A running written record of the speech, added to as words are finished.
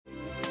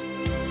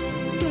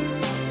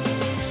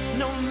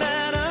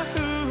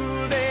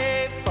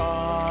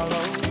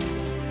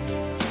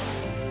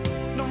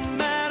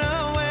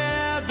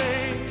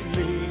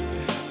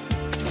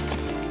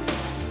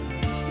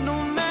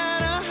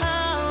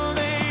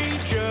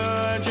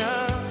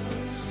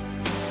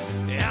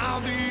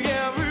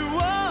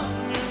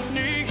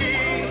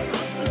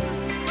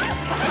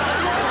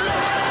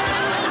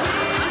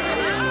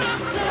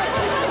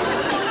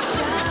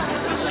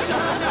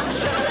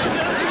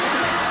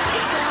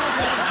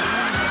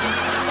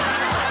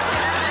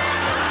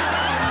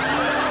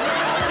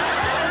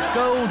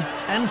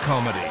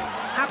comedy.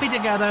 Happy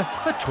together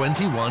for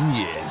 21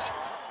 years.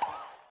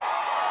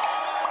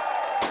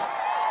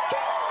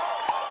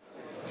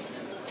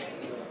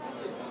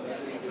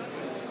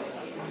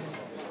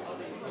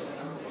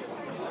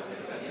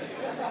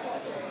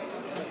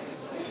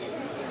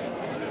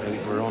 I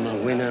think we're on a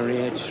winner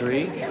here,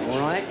 Shriek. All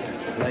right,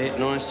 play it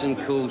nice and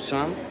cool,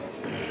 son.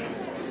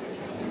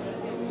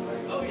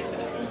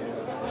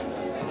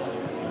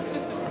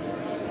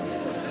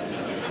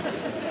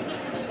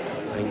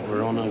 I think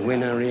we're on a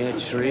winner here,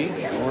 Shriek.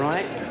 All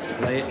right,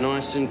 play it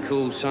nice and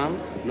cool, son.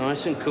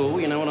 Nice and cool,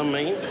 you know what I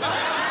mean?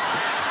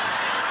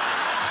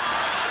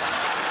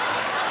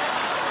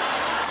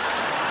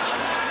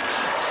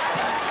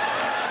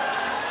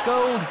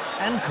 Gold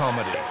and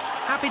comedy.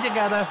 Happy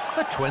together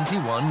for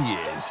 21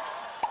 years.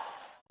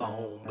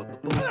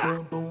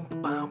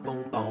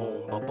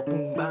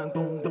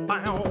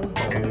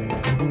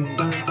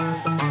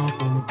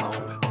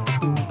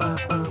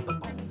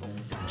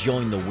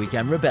 Join the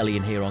Weekend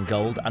Rebellion here on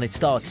Gold, and it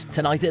starts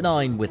tonight at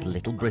 9 with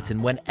Little Britain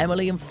when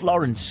Emily and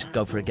Florence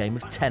go for a game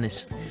of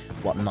tennis.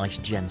 What nice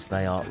gents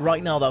they are.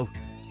 Right now, though,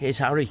 here's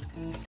Harry.